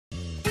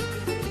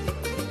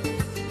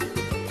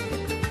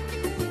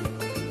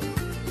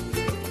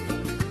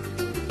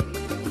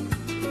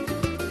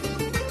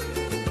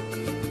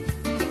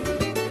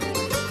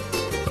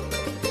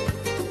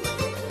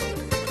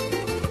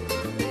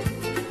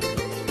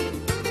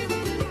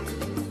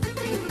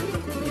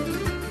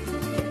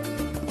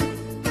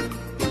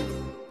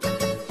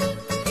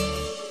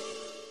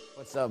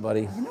up,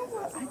 buddy? You know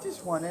what? I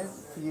just wanted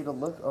for you to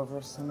look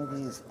over some of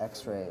these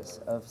x-rays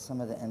of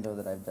some of the endo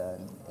that I've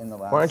done in the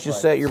last. Why don't you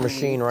set your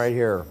machine right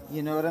here?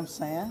 You know what I'm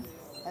saying?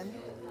 And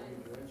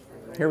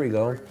here we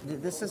go.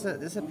 This is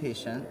a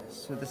patient.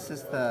 So this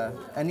is the,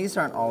 and these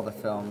aren't all the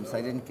films.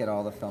 I didn't get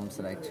all the films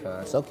that I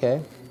took. It's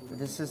okay.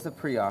 This is the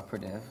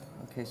preoperative.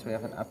 Okay, so we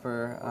have an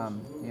upper,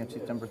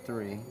 tooth number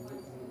 3.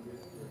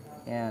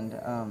 And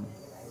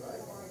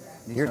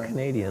you're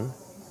Canadian.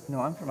 No,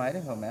 I'm from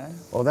Idaho, man.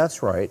 Oh,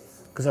 that's right.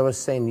 Because I was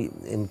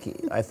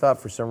saying, I thought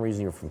for some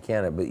reason you're from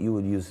Canada, but you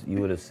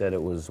would have said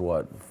it was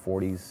what,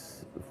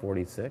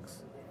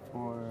 46?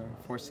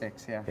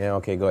 46, yeah. Yeah,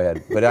 okay, go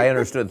ahead. But I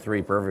understood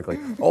 3 perfectly.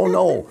 Oh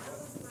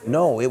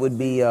no, it would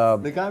be.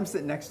 The guy I'm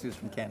sitting next to is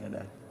from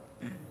Canada.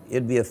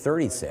 It'd be a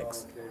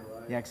 36.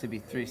 Yeah, actually,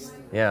 it'd be 3.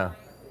 Yeah.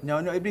 No,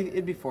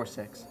 it'd be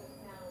 46.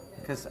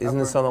 Because isn't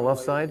this on the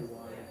left side?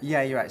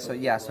 Yeah, you're right. So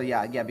yeah,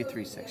 it'd be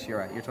 3/6. You're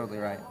right. You're totally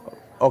right.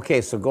 Okay,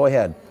 so go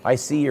ahead. I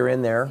see you're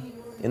in there,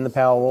 in the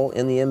Powell,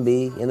 in the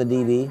MB, in the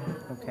DB.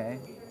 Okay.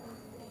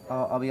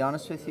 I'll be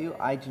honest with you.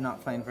 I do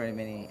not find very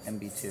many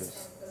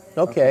MB2s.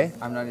 Okay.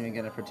 I'm not even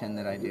going to pretend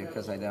that I do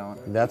because I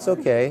don't. That's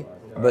okay.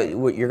 But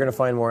you're going to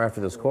find more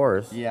after this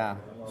course. Yeah.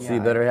 So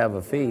you better have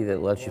a fee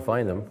that lets you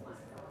find them.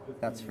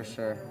 That's for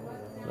sure.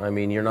 I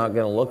mean, you're not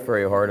going to look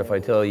very hard if I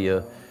tell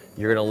you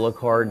you're going to look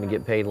hard and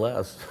get paid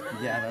less.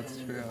 Yeah, that's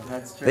true.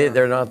 That's true.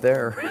 They're not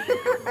there.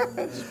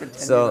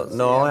 So,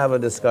 no, I'll have a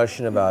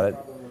discussion about it.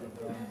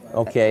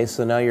 Okay,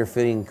 so now you're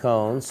fitting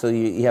cones. So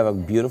you have a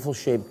beautiful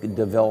shape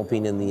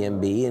developing in the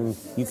MB, and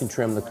you can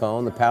trim the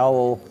cone. The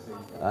Powell,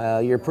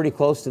 you're pretty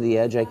close to the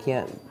edge.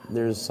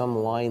 There's some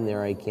line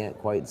there I can't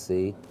quite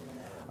see.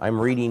 I'm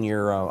reading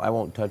your, I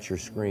won't touch your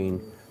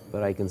screen,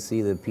 but I can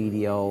see the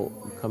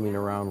PDL coming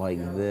around like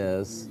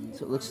this.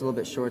 So it looks a little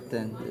bit short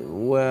then.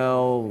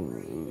 Well,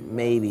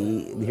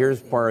 maybe. Here's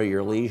part of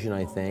your lesion,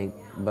 I think,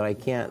 but I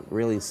can't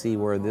really see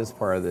where this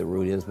part of the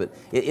root is, but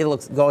it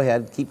looks, go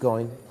ahead, keep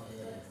going.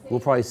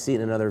 We'll probably see it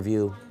in another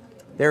view.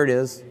 There it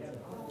is.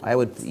 I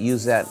would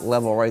use that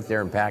level right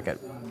there and pack it.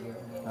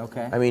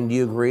 Okay. I mean, do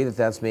you agree that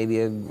that's maybe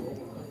a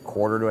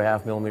 1/4 to a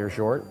 1/2 millimeter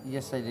short?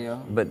 Yes, I do.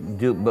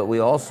 But we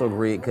also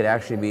agree it could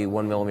actually be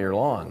 1 millimeter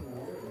long,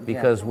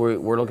 because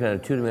we're looking at a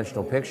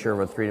 2-dimensional picture of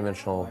a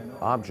 3-dimensional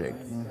object.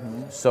 Mm-hmm.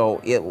 So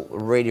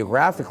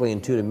radiographically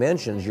in 2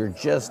 dimensions, you're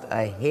just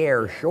a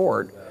hair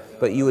short,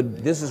 but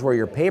this is where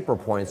your paper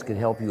points can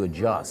help you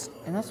adjust.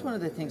 And that's one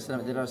of the things that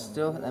I'm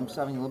still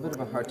having a little bit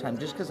of a hard time,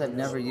 just because I've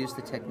never used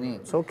the technique.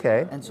 It's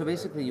okay. And so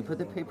basically you put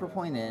the paper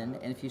point in,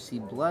 and if you see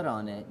blood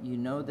on it, you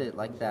know that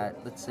like that,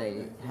 let's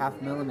say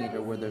 1/2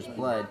 millimeter where there's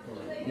blood,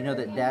 you know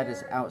that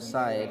is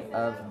outside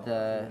of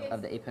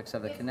the apex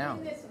of the canal.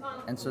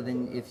 And so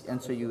then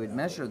so you would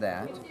measure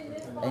that,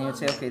 and you'd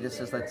say, okay, this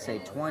is, let's say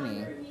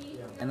 20,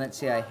 and let's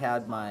say I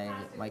had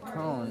my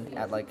cone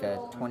at like a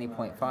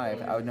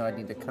 20.5, I would know I'd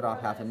need to cut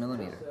off 1/2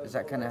 millimeter. Is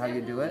that kind of how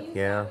you do it?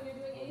 Yeah.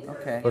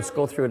 Okay. Let's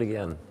go through it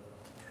again.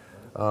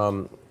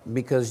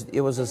 Because it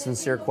was a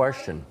sincere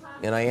question,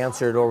 and I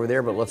answered it over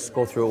there, but let's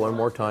go through it one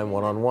more time,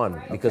 one-on-one,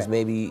 because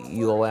maybe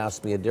you'll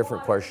ask me a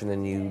different question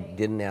than you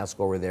didn't ask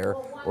over there,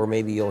 or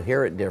maybe you'll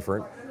hear it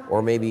different,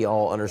 or maybe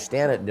I'll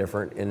understand it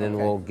different, and then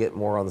we'll get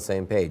more on the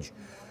same page.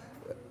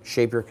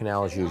 Shape your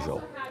canal as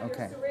usual.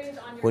 Okay.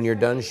 When you're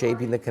done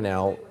shaping the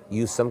canal,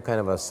 use some kind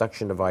of a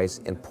suction device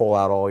and pull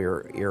out all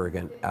your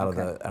irrigant out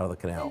of the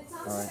canal.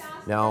 All right.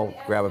 Now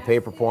grab a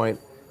paper point,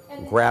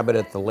 grab it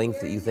at the length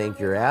that you think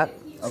you're at.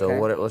 So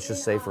let's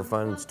just say for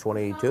fun it's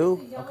 22.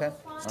 Okay.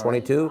 It's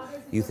 22. Right.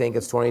 You think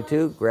it's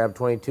 22, grab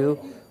 22,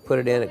 put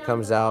it in, it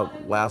comes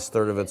out, last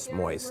third of it's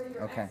moist.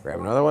 Okay.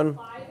 Grab another one,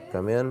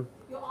 come in,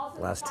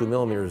 last 2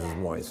 millimeters is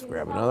moist.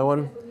 Grab another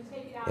one,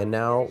 and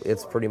now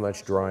it's pretty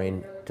much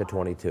drying to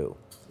 22.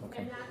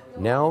 Okay.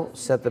 Now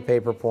set the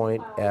paper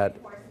point at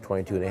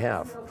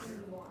 22.5.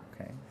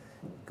 Okay.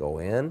 Go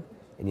in,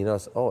 and you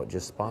notice, oh, it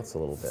just spots a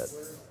little bit.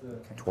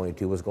 Okay.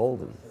 22 was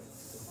golden.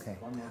 Okay.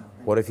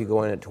 What if you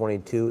go in at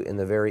 22 and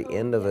the very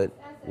end of it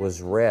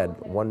was red,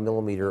 1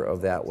 millimeter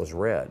of that was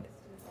red?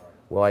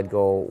 Well, I'd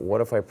go,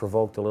 what if I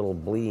provoked a little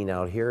bleeding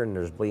out here and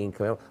there's bleeding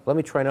coming out? Let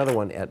me try another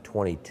one at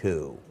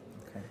 22.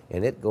 Okay.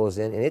 And it goes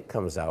in and it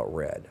comes out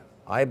red.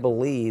 I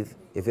believe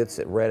if it's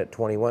red at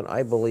 21,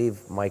 I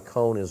believe my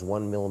cone is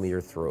 1 millimeter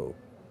through.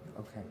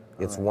 Okay.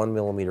 It's 1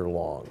 millimeter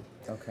long.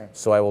 Okay.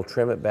 So I will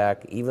trim it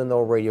back, even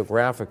though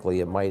radiographically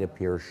it might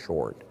appear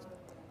short.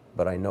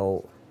 But I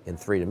know in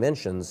 3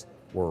 dimensions,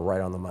 we're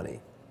right on the money.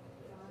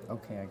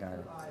 Okay, I got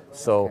it.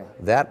 So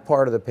that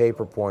part of the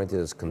paper point that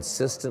is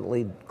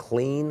consistently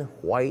clean,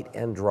 white,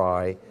 and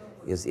dry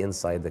is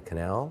inside the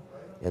canal.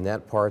 And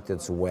that part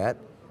that's wet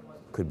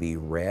could be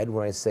red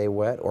when I say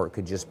wet, or it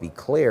could just be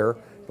clear,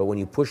 but when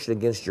you push it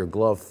against your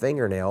glove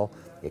fingernail,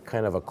 it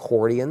kind of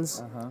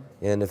accordions.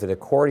 And if it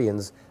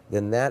accordions,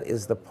 then that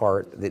is the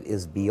part that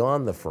is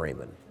beyond the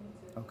foramen.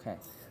 Okay.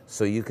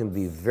 So you can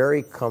be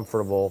very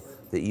comfortable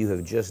that you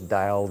have just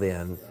dialed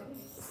in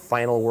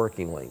final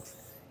working length.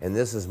 And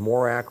this is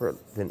more accurate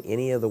than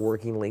any of the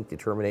working length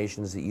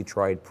determinations that you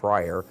tried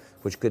prior,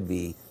 which could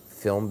be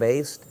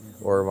film-based,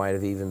 or it might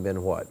have even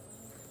been what?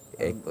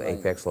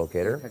 Apex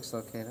locator? Apex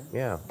locator?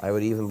 Yeah, I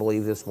would even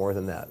believe this more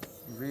than that.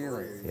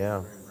 Really?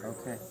 Yeah.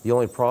 Okay. The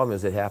only problem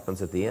is it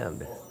happens at the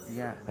end.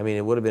 Yeah. I mean,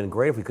 it would have been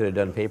great if we could have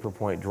done paper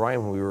point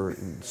drawing when we were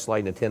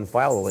sliding a 10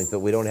 file length, but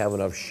we don't have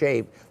enough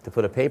shape to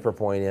put a paper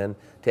point in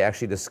to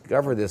actually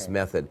discover this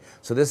method.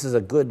 So this is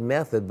a good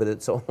method, but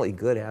it's only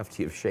good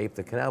after you've shaped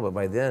the canal. But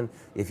by then,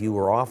 if you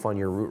were off on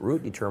your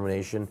root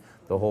determination,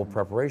 the whole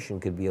preparation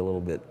could be a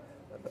little bit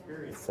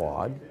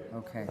flawed.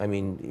 Okay. I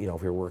mean, you know,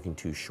 if we were working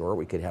too short,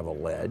 we could have a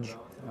ledge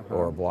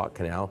or a block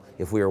canal.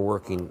 If we were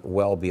working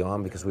well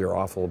beyond because we were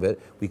off a little bit,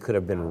 we could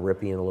have been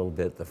ripping a little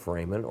bit the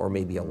foramen, or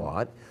maybe a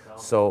lot.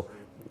 So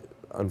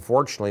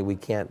unfortunately, we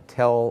can't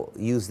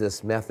use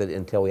this method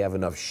until we have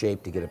enough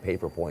shape to get a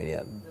paper point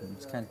in.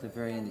 It's kind of the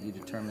very end that you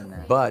determine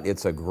that. But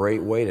it's a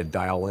great way to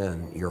dial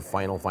in your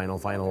final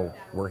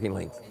working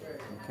length.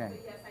 Okay.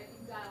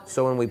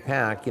 So when we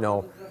pack, you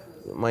know,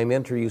 my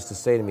mentor used to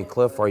say to me,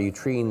 Cliff, are you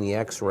treating the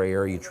x-ray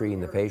or are you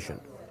treating the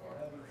patient?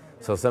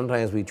 So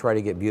sometimes we try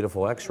to get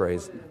beautiful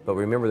x-rays, but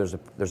remember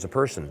there's a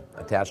person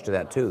attached to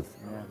that tooth,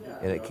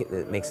 and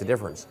it makes a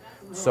difference.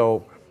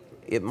 So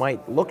it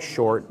might look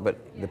short, but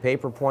the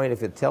paper point,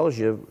 if it tells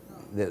you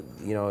that,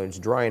 you know, it's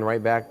drying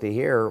right back to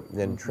here,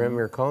 then trim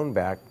your cone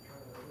back,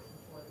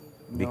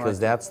 because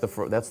that's the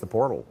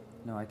portal.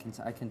 No, I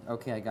can.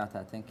 Okay, I got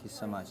that. Thank you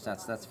so much.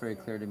 That's very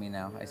clear to me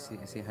now. I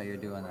see how you're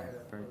doing that.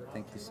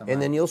 Thank you so much.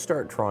 And then you'll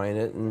start trying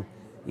it, and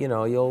you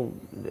know,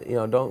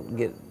 don't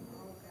get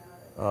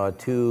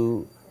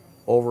too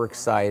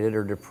overexcited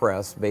or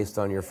depressed based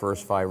on your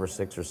first 5 or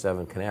 6 or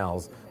 7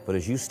 canals. But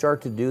as you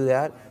start to do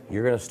that,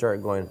 you're going to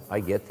start going,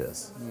 I get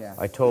this. Yeah.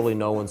 I totally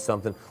know when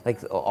something, like,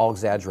 I'll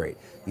exaggerate.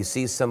 You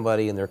see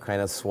somebody and they're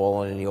kind of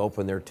swollen, and you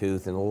open their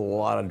tooth and a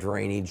lot of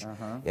drainage,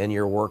 and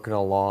you're working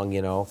along,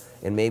 you know,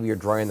 and maybe you're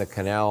drying the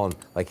canal and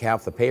like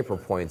half the paper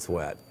point's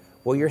wet.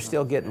 Well, you're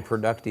still getting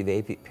productive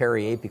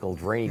periapical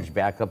drainage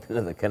back up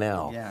into the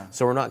canal. Yeah.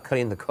 So we're not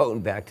cutting the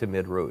cone back to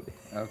mid-root.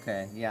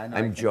 Okay. Yeah. No,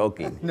 I'm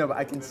joking. No, but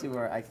I can see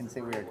where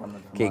you're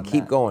coming from. Okay,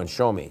 keep going.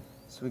 Show me.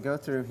 So we go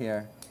through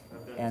here,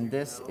 and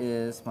this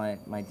is my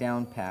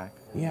down pack.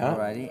 Yeah.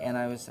 Alrighty. And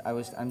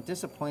I'm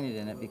disappointed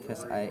in it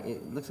because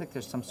it looks like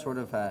there's some sort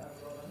of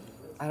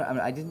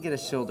I didn't get a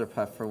shoulder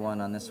puff for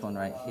one on this one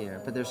right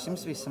here, but there seems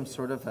to be some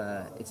sort of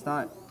it's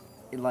not.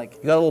 Like,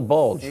 you got a little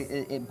bulge.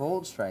 It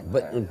bulged right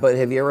there. But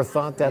have you ever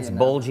thought that's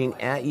bulging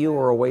at you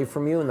or away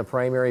from you in the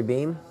primary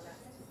beam?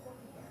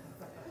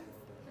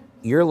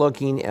 You're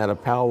looking at a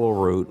palatal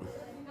root,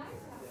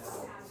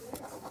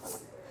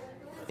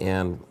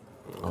 and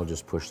I'll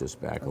just push this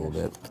back a little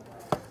bit.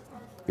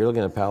 You're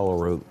looking at a palatal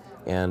root,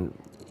 and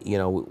you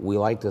know, we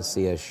like to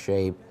see a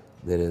shape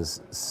that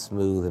is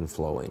smooth and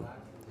flowing.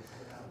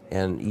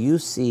 And you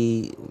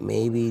see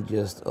maybe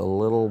just a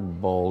little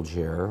bulge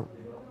here,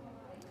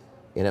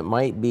 and it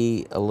might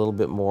be a little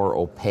bit more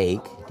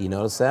opaque. Do you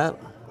notice that?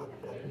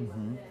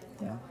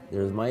 Yeah.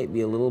 There might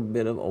be a little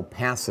bit of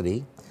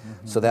opacity,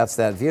 so that's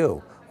that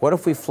view. What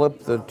if we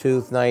flip the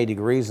tooth 90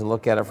 degrees and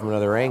look at it from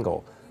another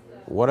angle?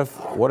 What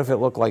if it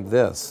looked like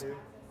this?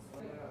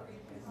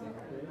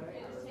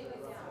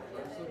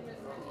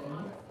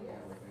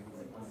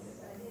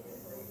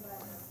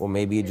 Well,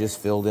 maybe you just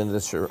filled in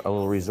this a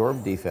little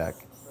resorb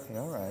defect. Okay,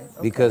 all right.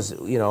 Okay. Because,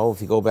 you know,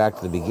 if you go back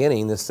to the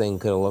beginning, this thing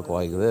could have looked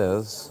like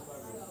this.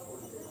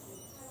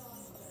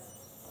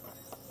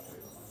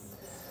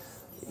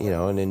 You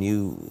know, and then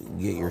you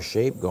get your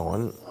shape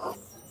going,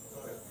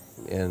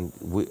 and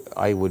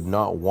I would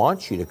not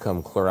want you to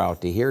come clear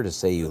out to here to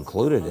say you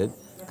included it,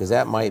 because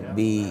that might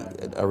be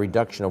a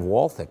reduction of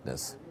wall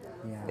thickness,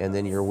 and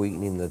then you're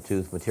weakening the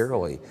tooth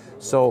materially.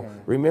 So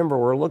remember,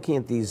 we're looking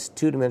at these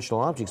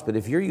two-dimensional objects, but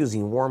if you're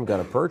using warm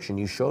gutta perch, and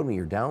you showed me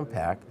your down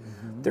pack,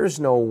 there's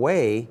no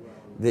way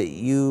that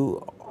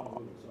you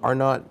are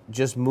not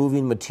just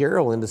moving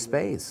material into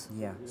space.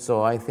 Yeah.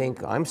 So I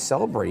think I'm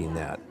celebrating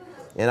that.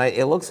 And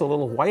it looks a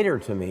little whiter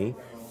to me.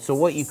 So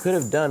what you could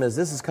have done is,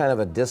 this is kind of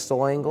a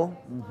distal angle,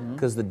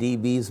 because the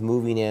DB's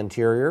moving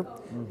anterior,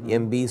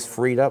 MB's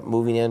freed up,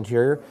 moving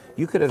anterior.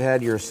 You could have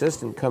had your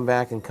assistant come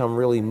back and come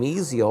really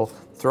mesial,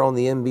 throwing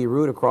the MB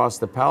root across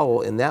the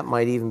palatal, and that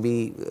might even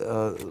be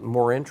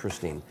more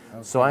interesting.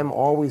 Okay. So I'm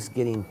always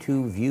getting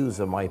 2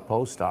 views of my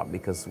post-op,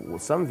 because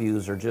some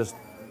views are just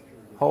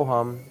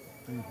ho-hum,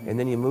 and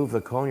then you move the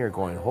cone, you're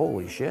going,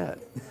 holy shit.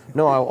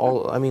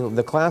 No, I mean,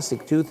 the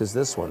classic tooth is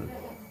this one.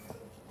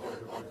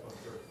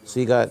 So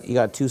you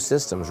got 2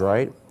 systems,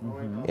 right?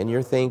 And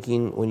you're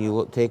thinking, when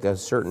you take a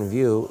certain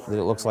view, that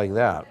it looks like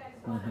that.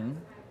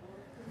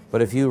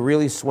 But if you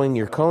really swing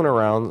your cone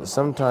around,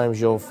 sometimes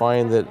you'll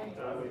find that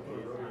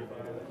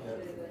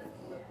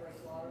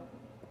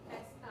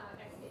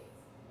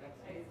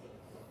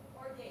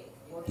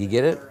you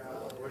get it?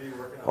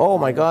 Oh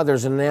my God,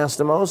 there's an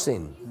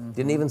anastomosing.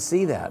 Didn't even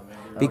see that.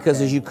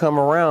 Because as you come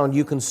around,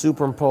 you can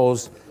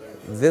superimpose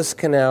this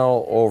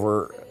canal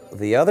over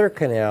the other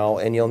canal,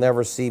 and you'll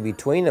never see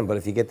between them. But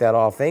if you get that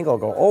off angle,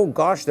 go, oh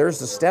gosh, there's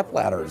the step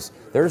ladders.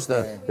 There's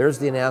the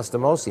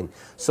anastomosing.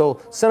 So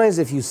sometimes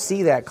if you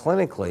see that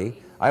clinically,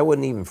 I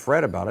wouldn't even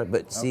fret about it,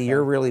 but see,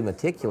 you're really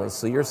meticulous,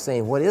 so you're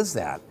saying, what is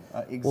that?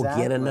 Exactly. Well,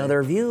 get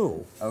another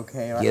view.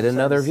 Okay. Get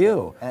another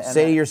view.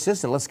 Say to your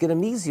assistant, let's get a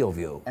mesial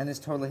view. And this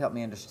totally helped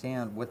me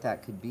understand what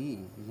that could be.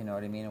 You know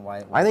what I mean? And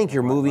why I think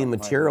you're moving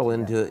material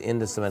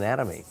into some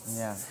anatomy.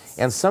 Yeah.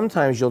 And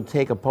sometimes you'll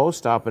take a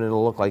post-op and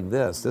it'll look like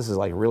this. This is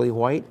like really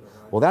white.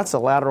 Well, that's a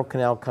lateral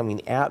canal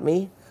coming at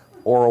me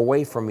or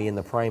away from me in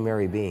the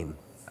primary beam.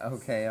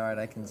 Okay, all right,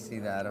 I can see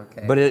that.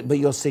 Okay. But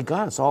you'll say,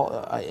 God, it's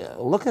all.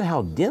 Look at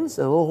how dense,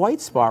 a little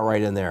white spot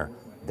right in there.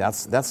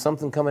 That's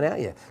something coming at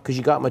you because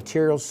you got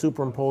material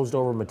superimposed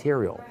over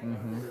material.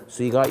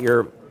 So you got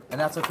your. And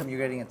that's how come you're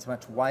getting it's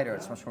much wider.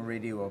 It's much more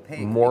radio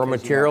opaque. More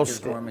material.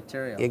 More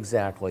material.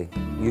 Exactly.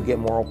 You get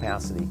more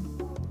opacity.